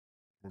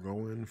We're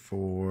going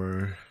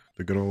for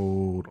the good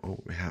old. Oh,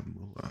 we have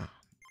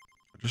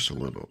just a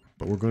little,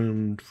 but we're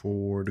going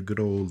for the good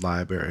old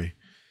library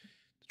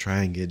to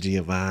try and get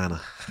Giovanna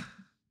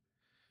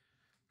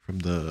from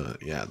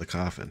the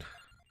coffin.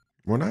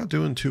 We're not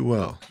doing too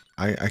well.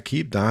 I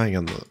keep dying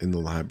in the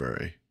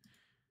library.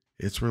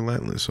 It's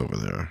relentless over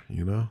there,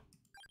 you know.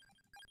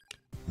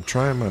 I'm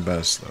trying my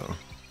best though.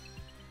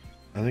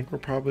 I think we're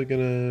probably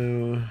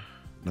gonna.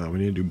 No, we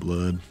need to do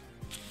blood.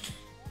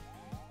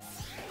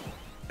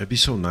 It'd be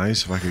so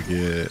nice if I could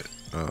get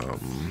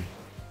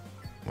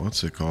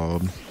what's it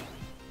called?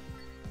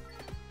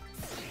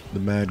 The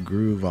Mad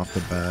Groove off the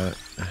bat.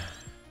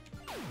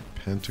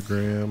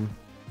 Pentagram.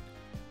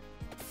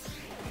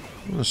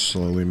 I'm gonna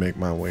slowly make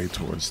my way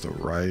towards the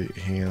right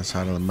hand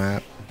side of the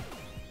map.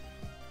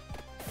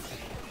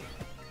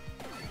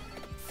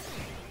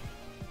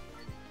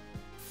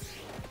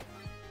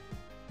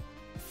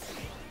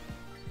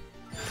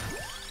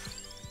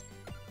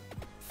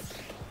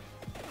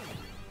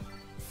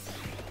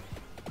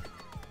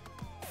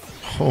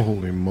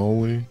 Holy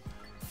moly.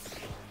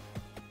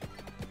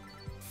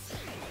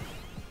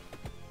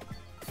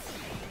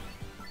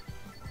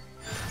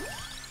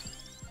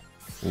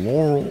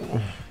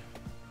 Laurel.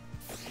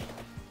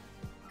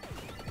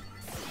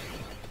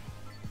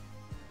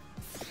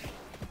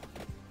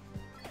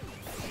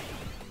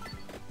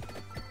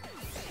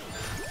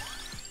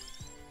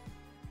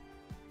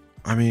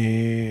 I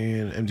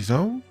mean, empty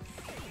zone?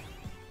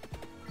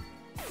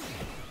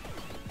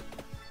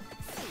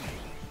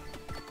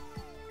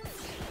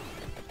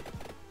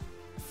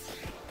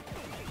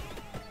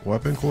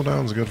 Weapon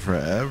cooldown's good for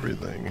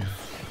everything.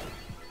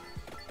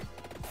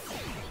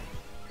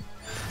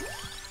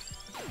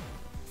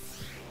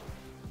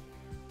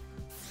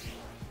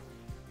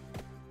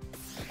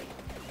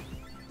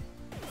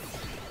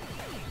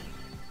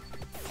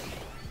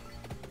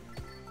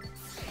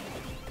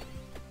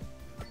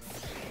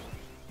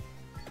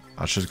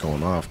 That's just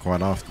going off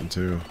quite often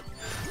too.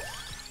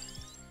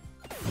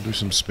 I'll do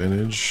some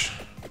spinach.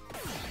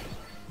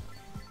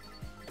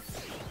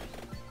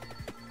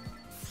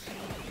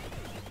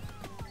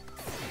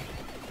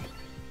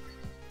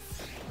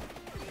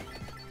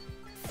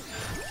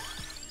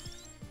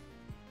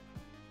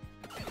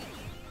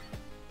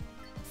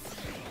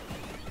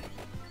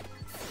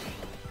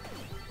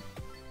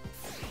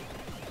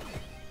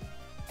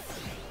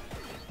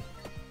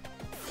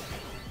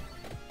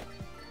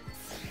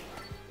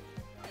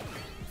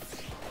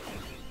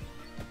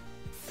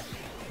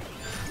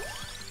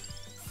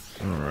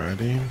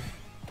 Alrighty.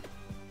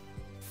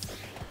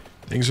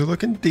 Things are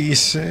looking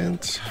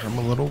decent. I'm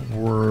a little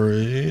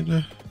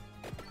worried.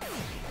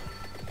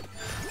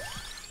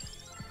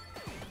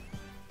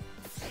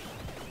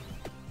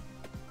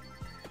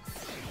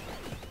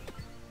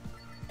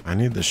 I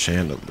need the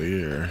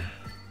chandelier.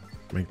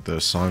 Make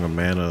the Song of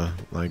Mana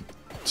like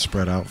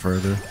spread out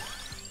further.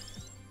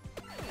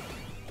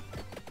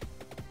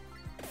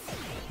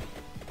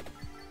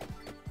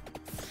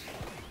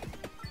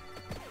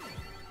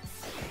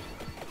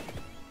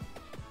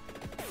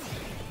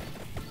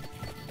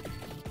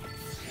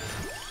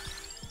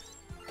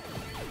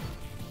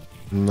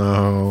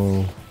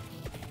 No.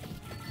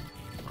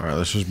 Alright,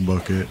 let's just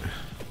book it.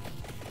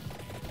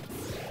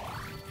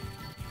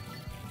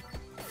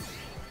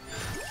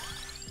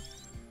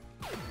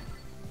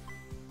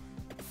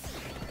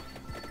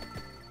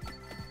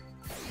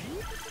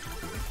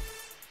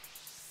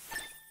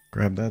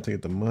 Grab that to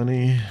get the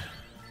money.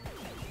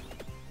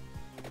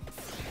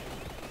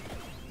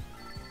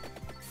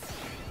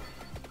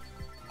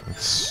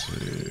 Let's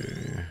see.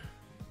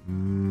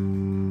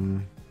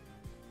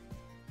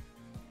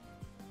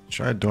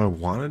 Do I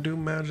want to do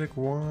magic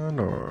wand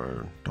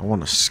or do I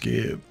want to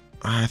skip?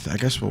 I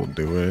guess we'll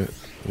do it.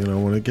 You know,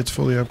 when it gets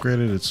fully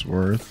upgraded, it's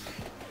worth.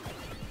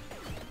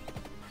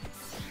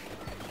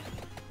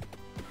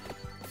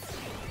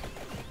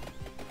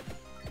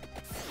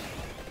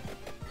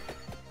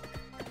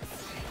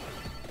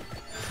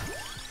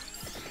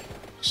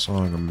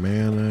 Song of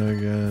Mana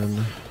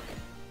again.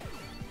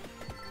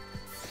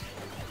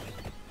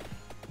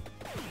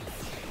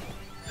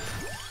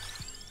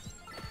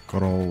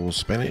 Good old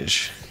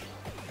spinach.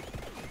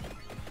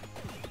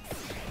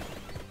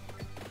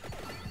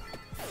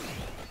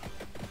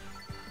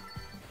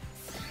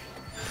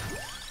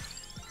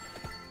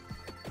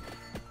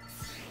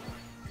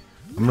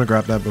 I'm gonna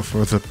grab that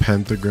before the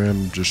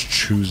pentagram just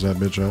chews that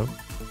bitch up.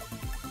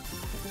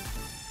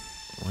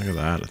 Look at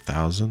that,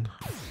 1,000.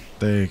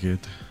 Take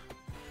it.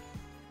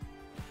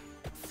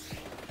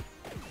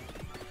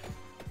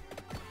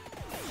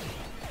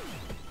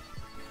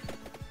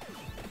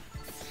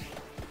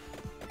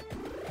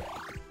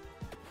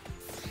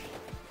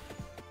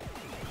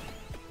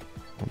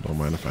 Don't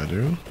mind if I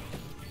do.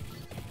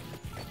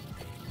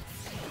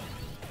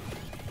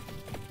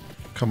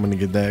 Coming to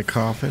get that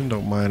coffin.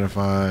 Don't mind if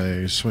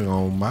I swing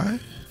on by.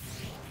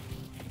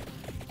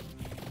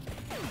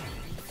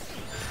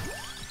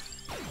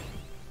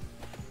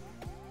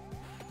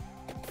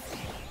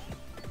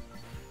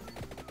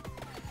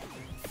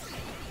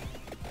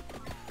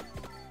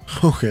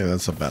 Okay,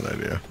 that's a bad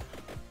idea.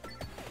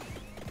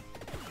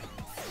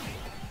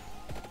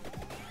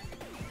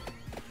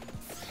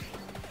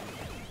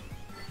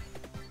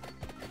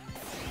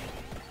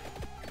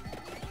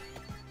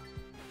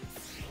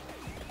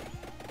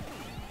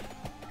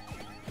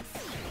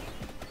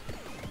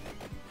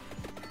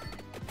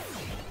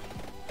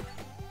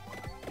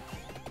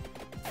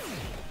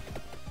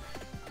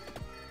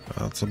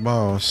 That's a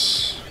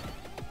boss.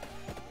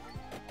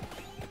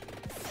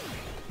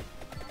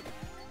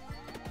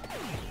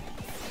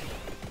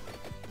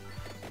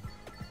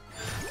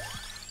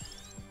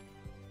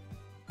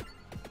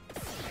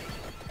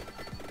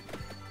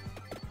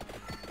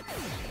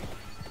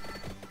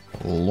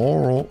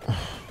 Laurel.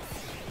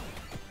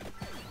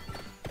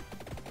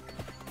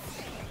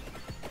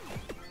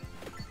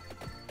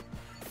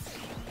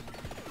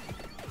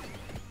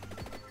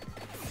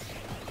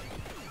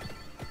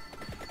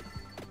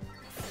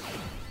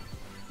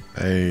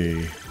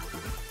 Hey.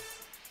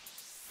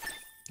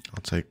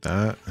 I'll take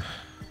that.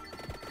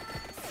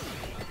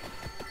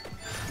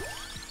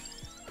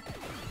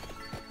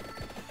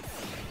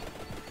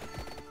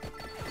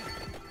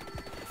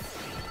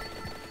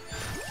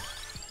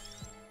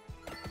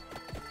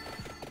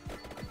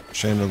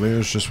 Chandelier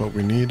is just what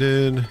we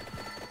needed.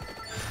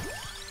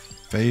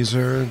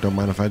 Phaser, don't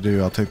mind if I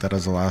do. I'll take that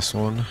as the last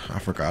one. I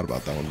forgot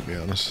about that one, to be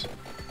honest.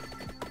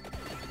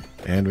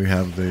 And we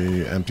have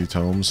the empty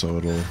tome, so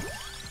it'll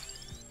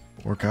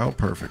work out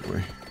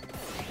perfectly.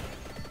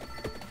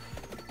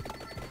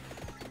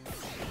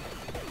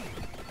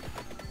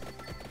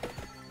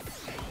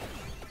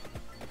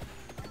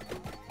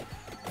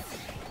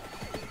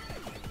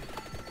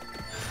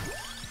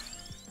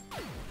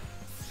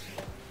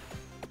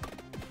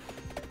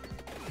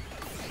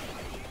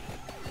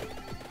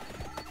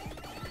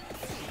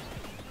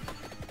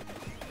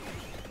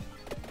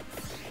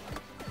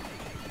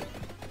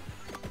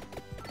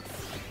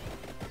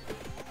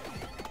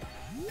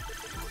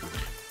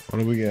 What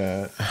do we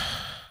got?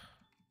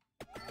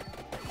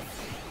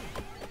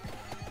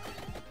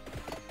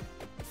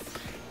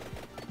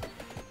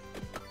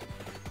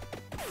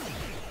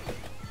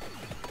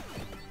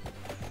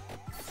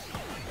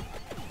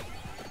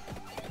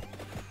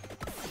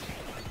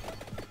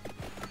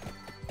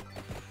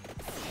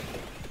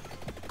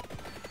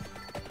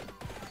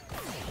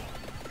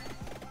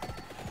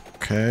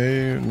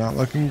 Okay, not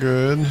looking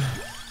good.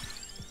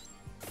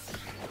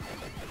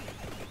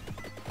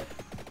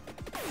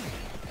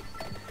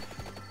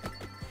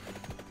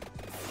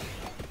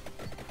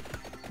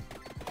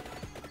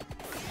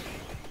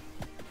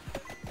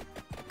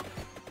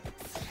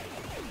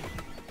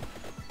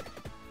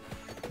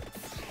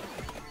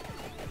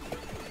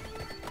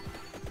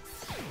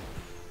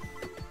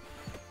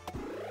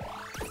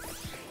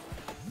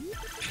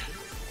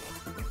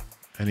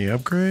 Any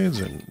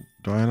upgrades? And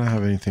do I not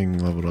have anything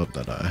leveled up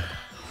that I...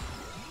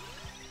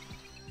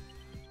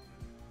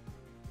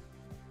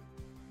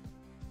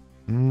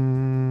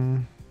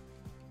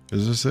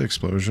 Is this the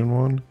explosion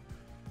one?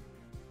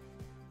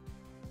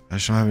 I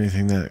just don't have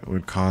anything that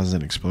would cause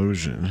an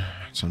explosion.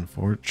 It's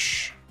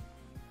unfortunate.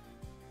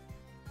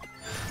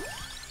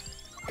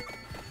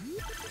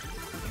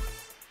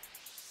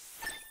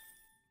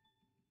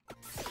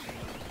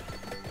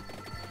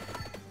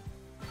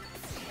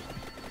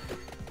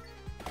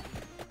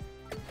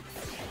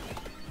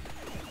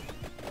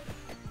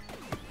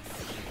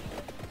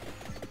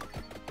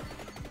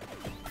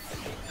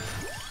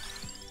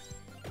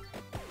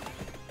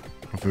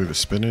 Hopefully the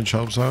spinach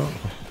helps out.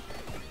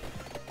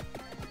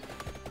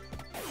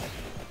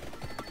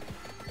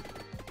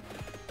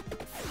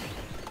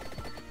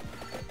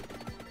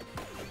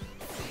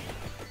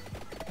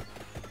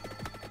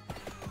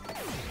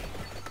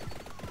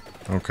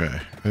 Okay,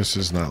 this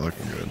is not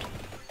looking good.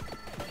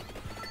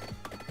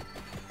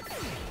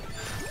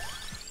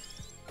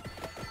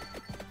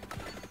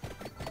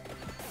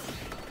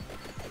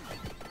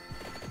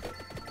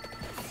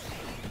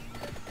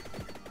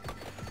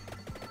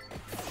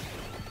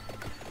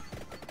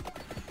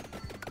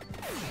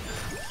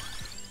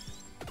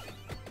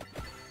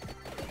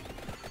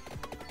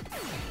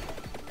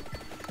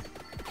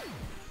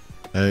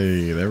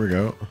 Hey, there we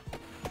go.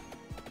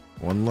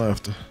 One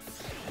left.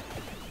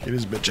 Get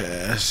his bitch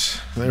ass.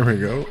 There we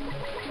go.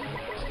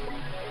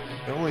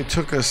 It only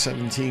took us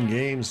 17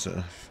 games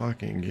to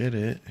fucking get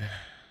it.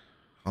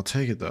 I'll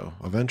take it though.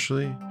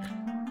 Eventually,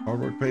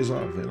 hard work pays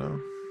off, you know?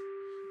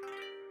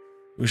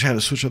 We just had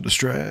to switch up the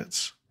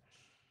strats.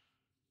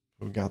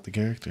 We got the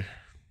character.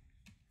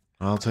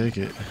 I'll take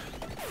it.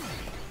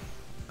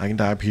 I can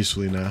die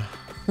peacefully now.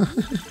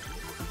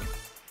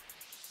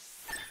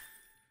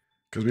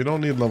 Because we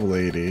don't need level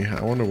 80.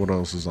 I wonder what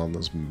else is on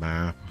this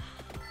map.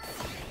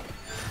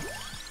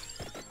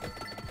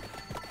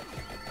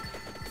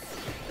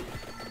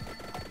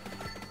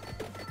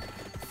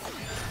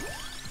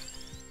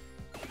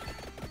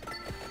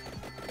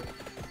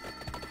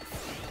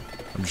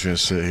 I'm just gonna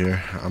sit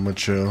here. I'm gonna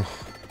chill.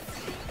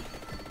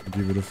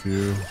 Give it a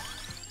few.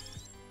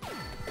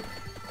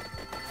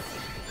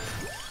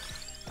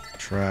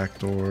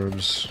 Tracked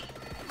orbs.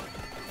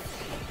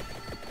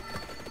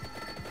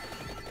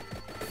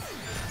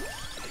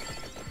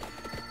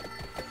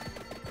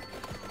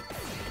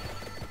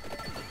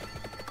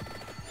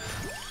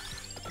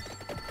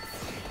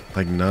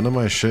 Like, none of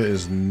my shit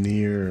is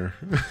near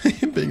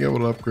being able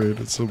to upgrade.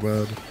 It's so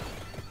bad.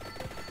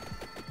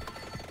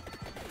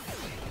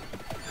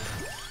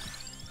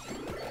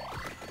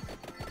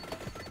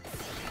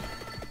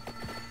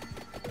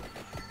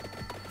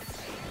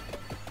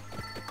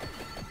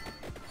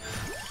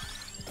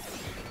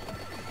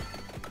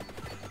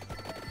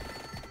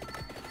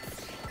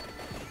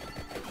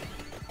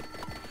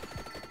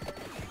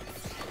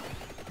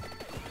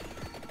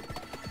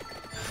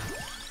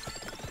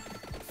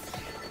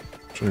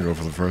 I'm gonna go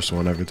for the first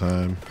one every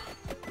time.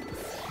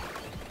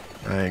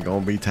 I ain't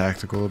gonna be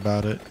tactical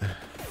about it.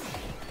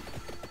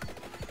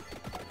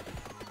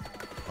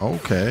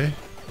 Okay.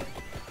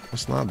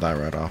 Let's not die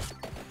right off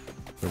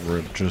the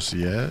rip just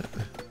yet.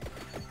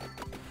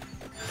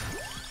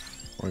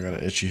 Oh, I got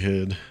an itchy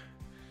head.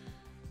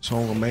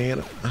 Song of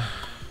man.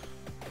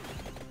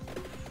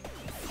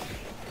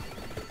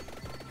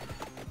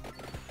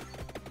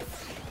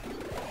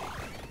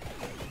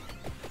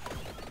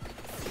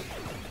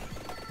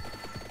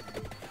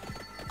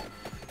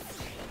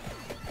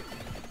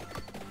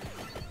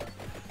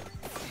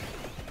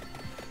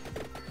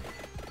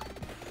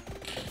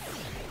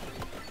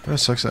 That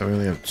sucks that we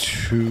only have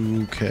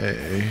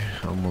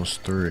 2K,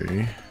 almost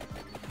 3.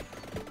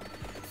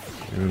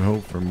 You would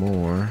hope for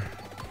more.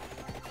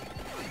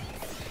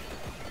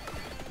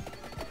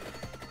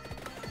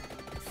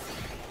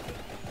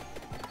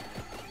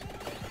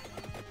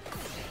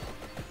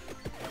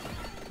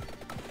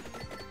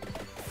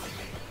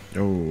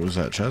 Oh, was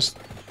that chest?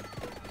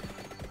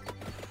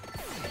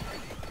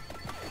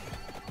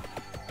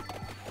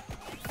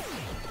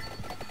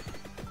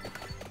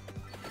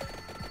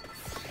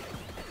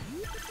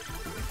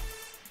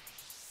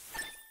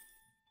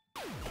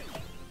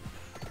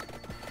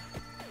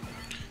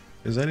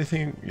 Is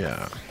anything?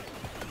 Yeah.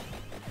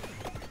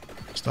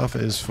 Stuff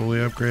is fully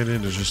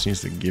upgraded. It just needs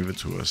to give it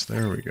to us.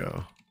 There we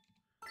go.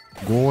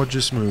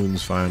 Gorgeous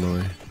moons,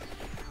 finally.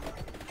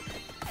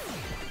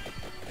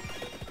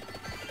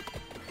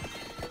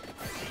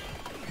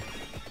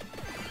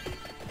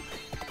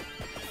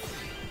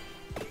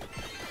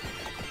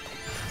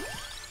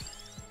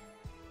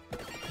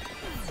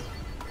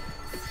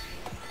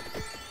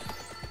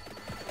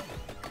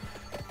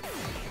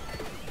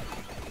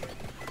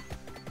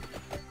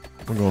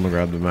 I'm going to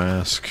grab the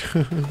mask.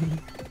 Maybe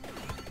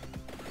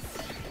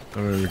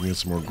we can get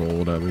some more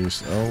gold at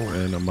least. Oh,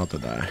 and I'm about to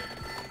die.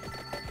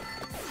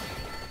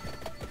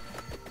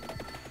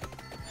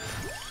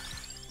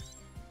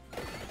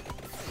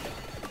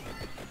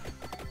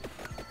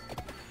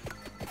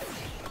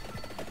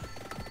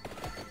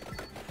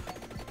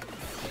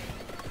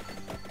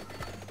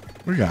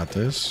 We got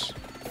this.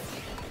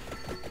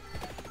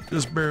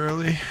 Just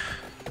barely.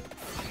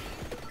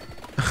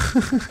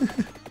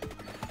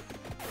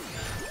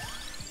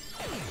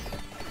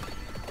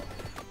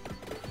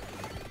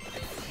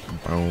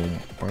 Boom,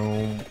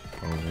 boom,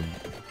 boom.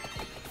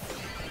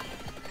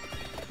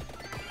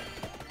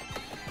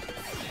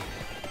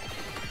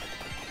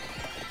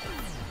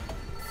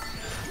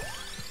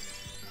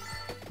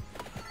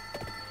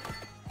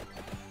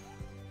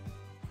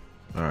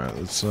 All right,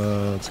 let's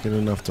get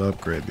enough to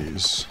upgrade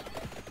these.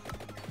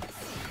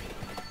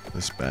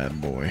 This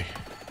bad boy.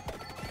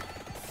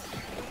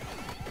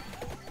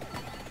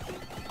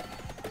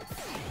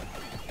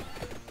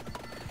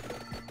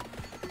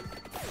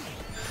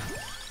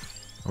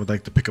 I would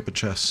like to pick up a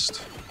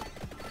chest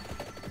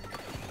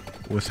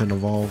with an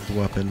evolved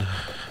weapon.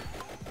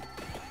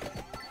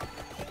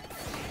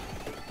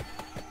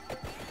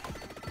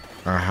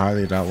 I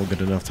highly doubt we'll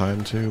get enough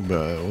time to,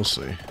 but we'll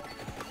see.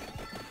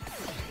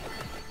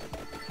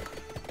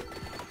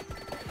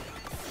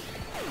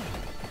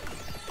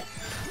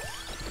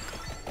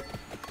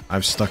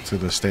 I've stuck to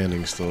the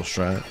standing still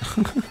strat.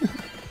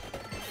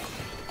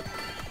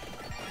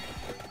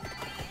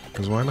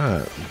 Because why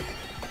not?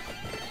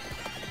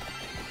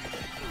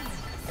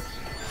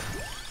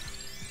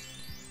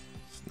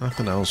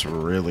 Nothing else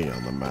really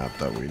on the map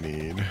that we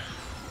need.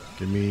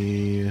 Give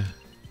me...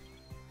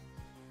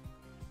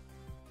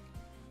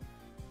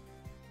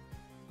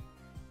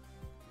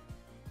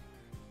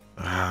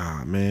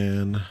 Ah,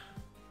 man.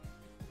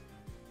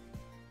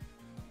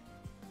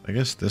 I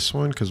guess this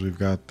one, because we've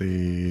got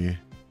the...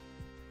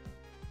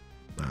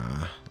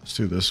 Nah, let's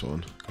do this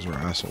one, because we're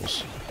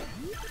assholes.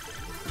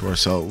 To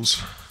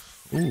ourselves.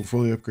 Ooh,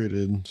 fully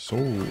upgraded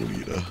Soul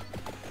Eater.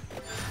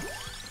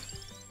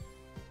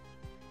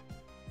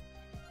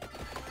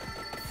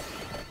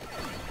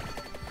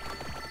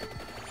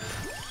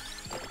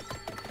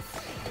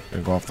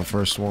 Gonna go off the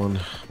first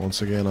one.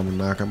 Once again, I'm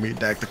not gonna be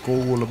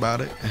tactical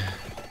about it.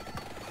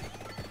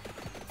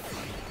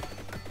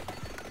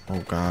 Oh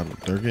god,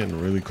 they're getting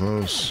really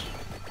close.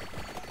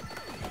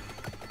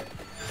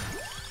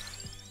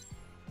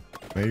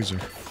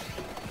 Phaser.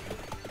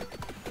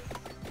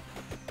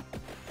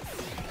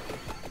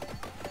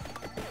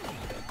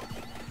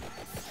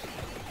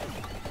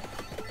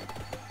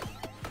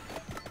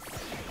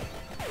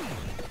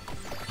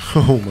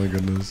 Oh my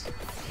goodness.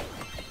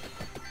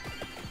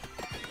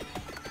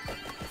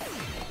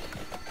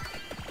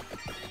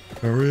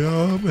 Hurry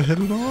up and hit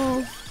it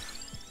off.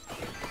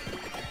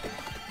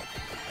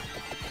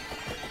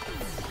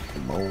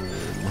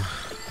 Boom.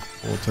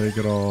 We'll take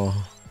it all.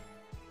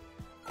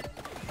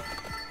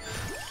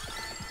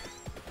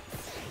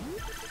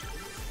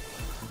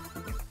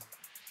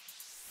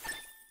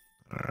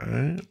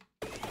 Alright.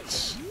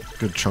 It's a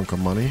good chunk of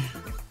money.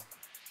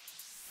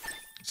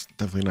 It's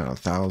definitely not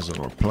 1,000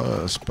 or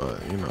plus,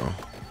 but you know.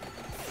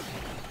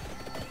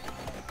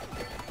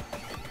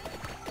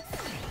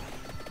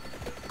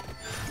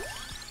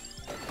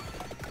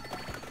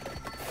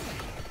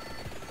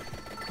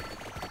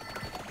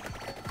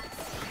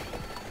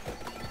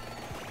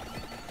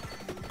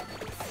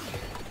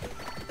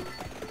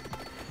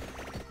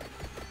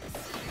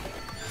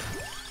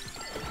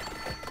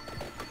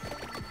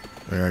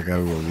 I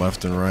gotta go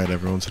left and right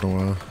every once in a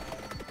while.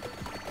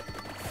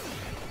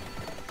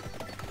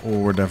 Oh,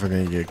 we're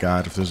definitely gonna get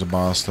got if there's a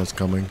boss that's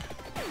coming.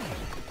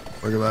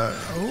 Look at that.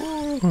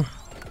 Oh.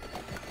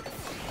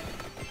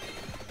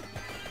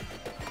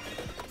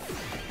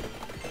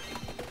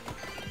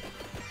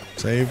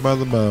 Saved by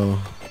the bow.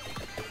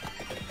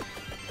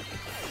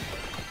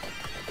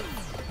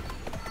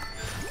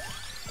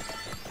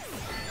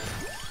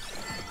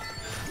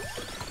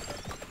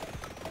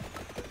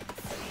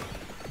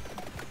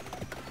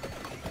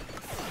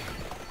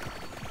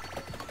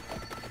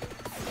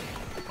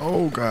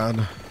 Oh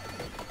god.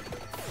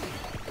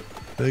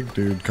 Big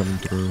dude coming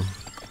through.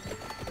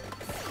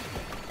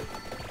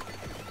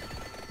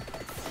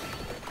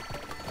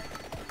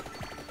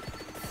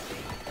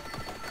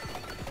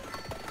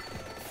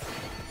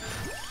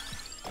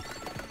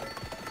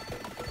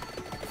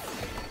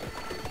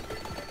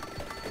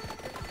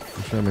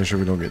 I'm trying to make sure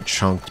we don't get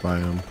chunked by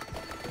him.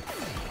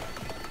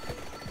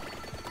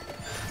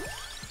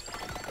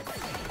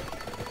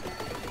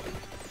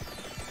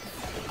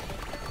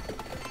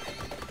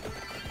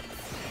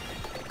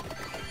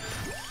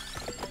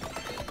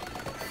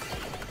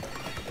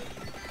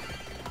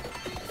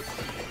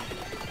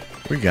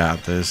 We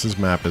got this. This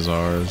map is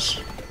ours.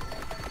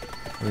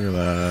 Look at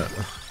that.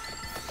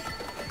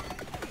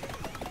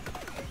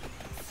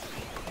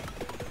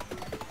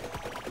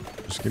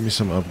 Just give me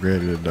some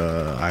upgraded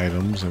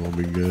items and we'll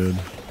be good.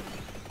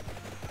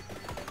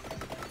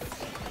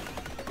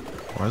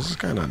 Why is this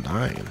guy not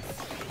dying?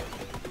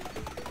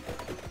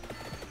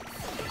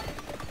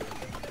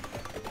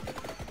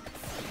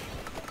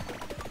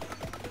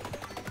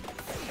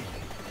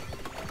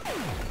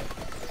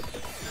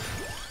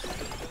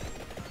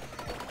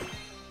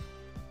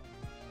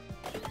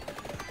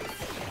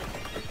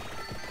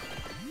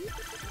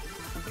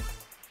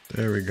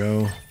 There we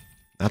go.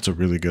 That's a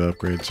really good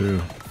upgrade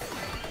too.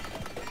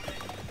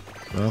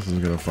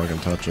 Nothing's gonna fucking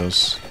touch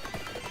us.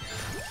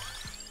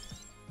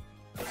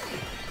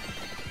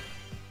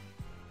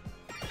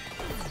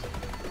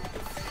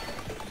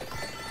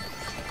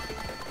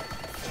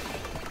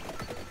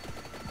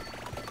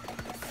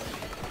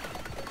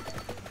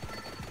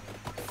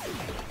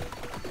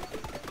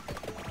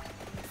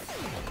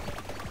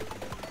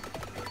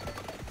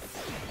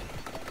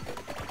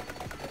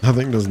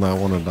 Nothing does not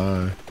want to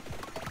die.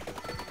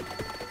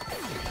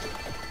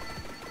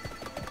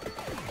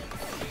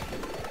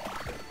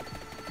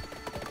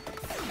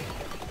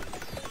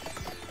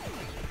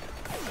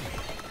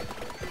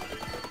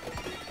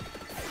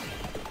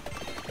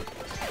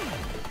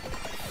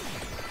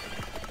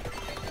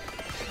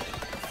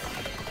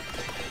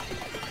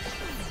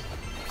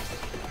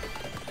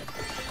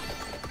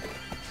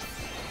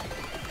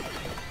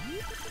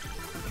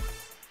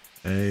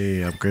 Hey,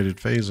 upgraded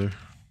phaser.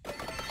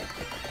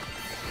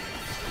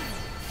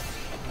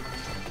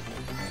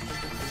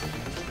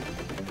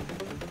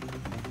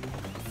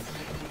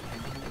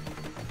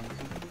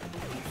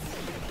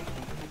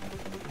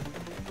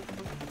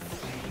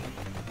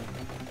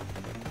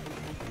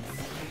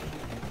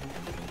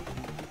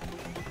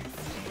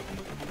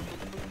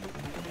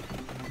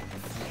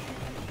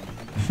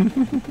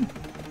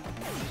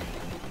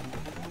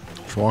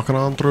 Just walking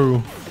on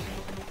through.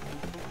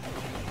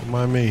 Don't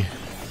mind me.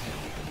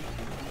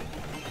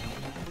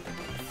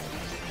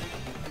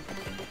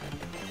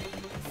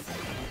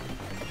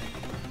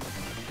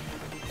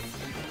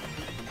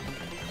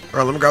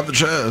 Alright, let me grab the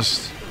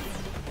chest.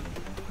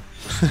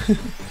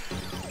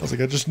 I was like,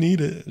 I just need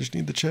it. I just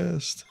need the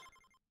chest.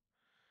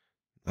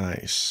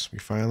 Nice. We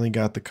finally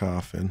got the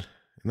coffin.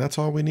 And that's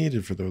all we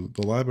needed for the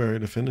library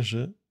to finish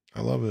it.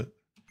 I love it.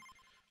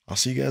 I'll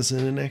see you guys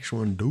in the next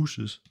one.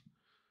 Deuces.